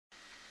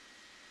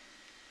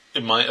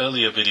In my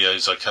earlier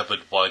videos I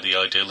covered why the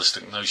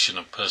idealistic notion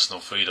of personal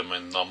freedom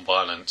and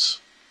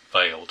non-violence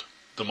failed,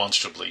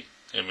 demonstrably,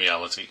 in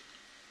reality.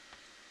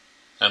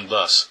 And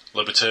thus,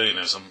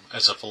 libertarianism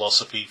as a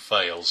philosophy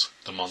fails,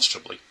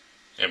 demonstrably,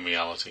 in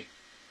reality.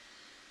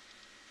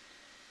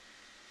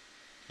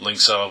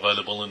 Links are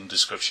available in the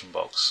description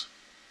box.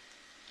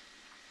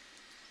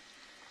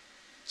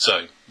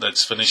 So,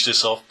 let's finish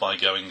this off by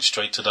going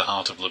straight to the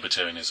heart of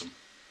libertarianism.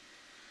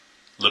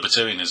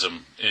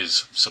 Libertarianism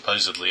is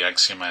supposedly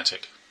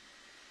axiomatic.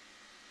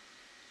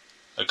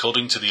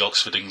 According to the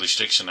Oxford English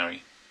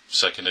Dictionary,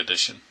 2nd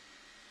edition,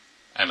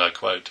 and I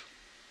quote,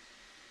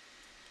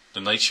 "The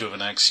nature of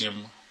an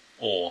axiom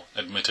or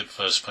admitted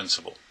first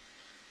principle,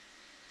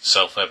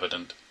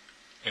 self-evident,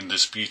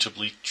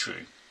 indisputably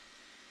true."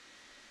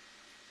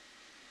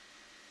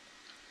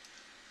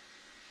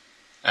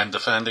 And the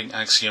founding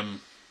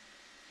axiom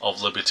of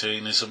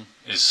libertarianism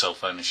is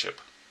self-ownership,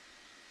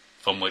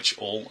 from which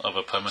all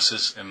other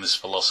premises in this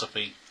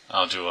philosophy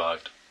are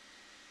derived.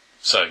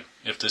 So,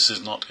 if this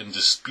is not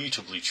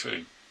indisputably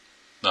true,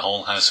 the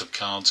whole house of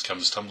cards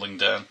comes tumbling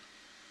down,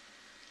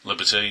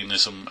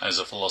 libertarianism as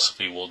a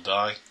philosophy will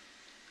die,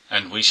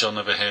 and we shall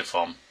never hear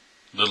from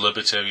the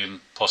libertarian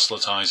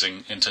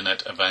proselytising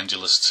internet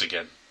evangelists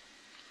again.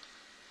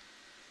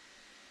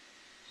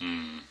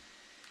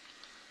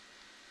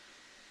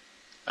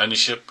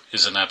 Ownership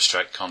is an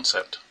abstract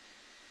concept.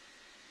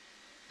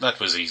 That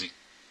was easy.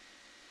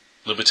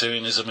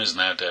 Libertarianism is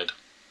now dead.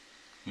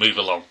 Move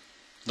along.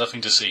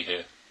 Nothing to see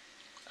here.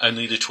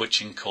 Only the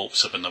twitching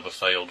corpse of another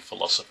failed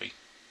philosophy.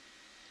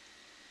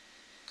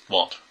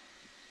 What?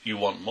 You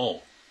want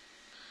more?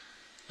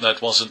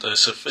 That wasn't a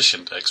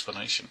sufficient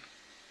explanation.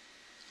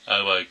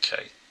 Oh,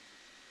 okay.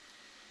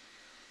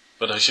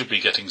 But I should be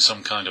getting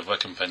some kind of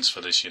recompense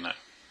for this, you know.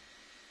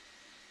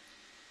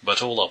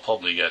 But all I'll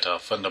probably get are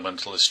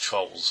fundamentalist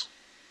trolls.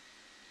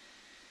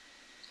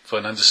 For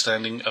an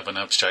understanding of an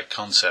abstract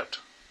concept,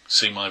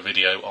 see my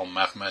video on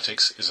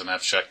mathematics is an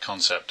abstract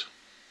concept,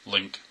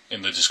 link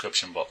in the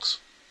description box.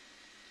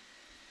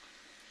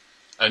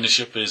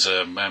 Ownership is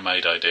a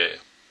man-made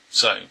idea,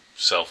 so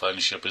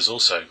self-ownership is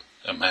also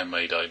a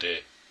man-made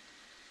idea.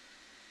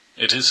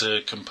 It is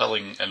a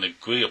compelling and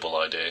agreeable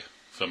idea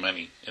for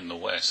many in the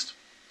West.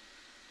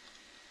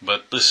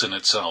 But this in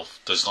itself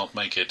does not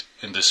make it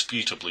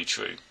indisputably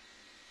true.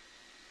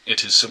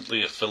 It is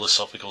simply a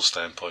philosophical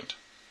standpoint,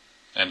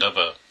 and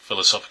other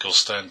philosophical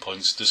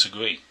standpoints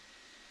disagree,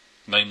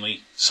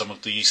 namely some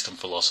of the Eastern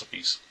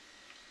philosophies,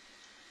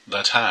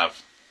 that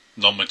have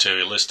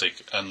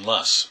non-materialistic and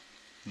thus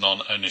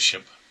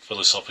non-ownership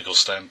philosophical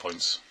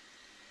standpoints.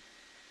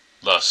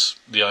 Thus,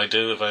 the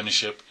idea of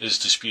ownership is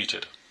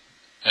disputed,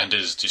 and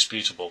is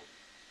disputable,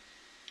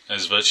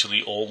 as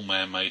virtually all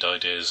man-made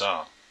ideas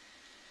are.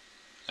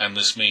 And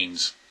this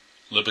means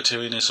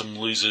libertarianism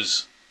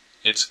loses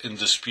its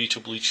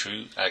indisputably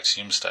true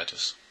axiom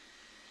status,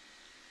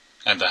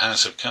 and the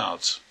house of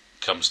cards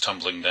comes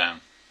tumbling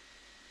down.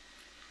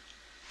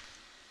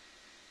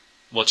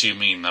 What do you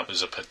mean that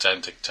was a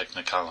pedantic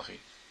technicality?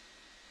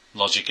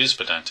 Logic is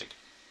pedantic.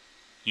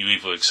 You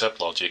either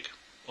accept logic,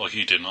 or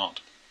you do not.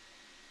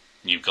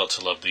 You've got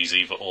to love these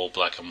either-or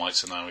black and white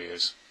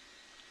scenarios.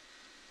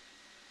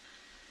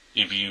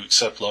 Either you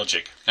accept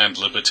logic, and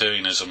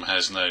libertarianism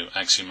has no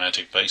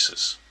axiomatic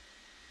basis,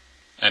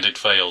 and it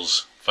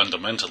fails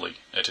fundamentally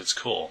at its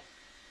core,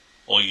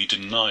 or you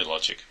deny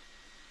logic,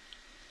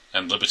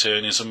 and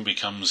libertarianism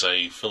becomes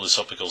a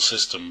philosophical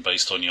system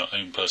based on your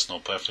own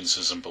personal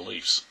preferences and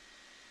beliefs.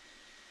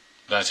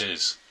 That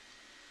is,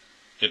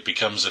 it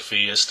becomes a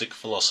theistic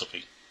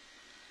philosophy.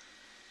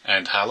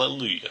 And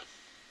hallelujah!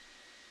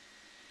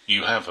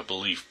 You have a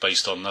belief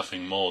based on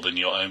nothing more than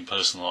your own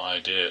personal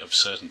idea of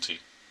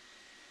certainty,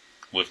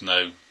 with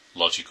no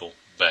logical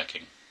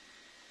backing.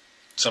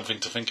 Something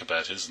to think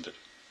about, isn't it?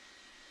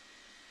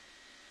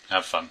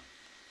 Have fun.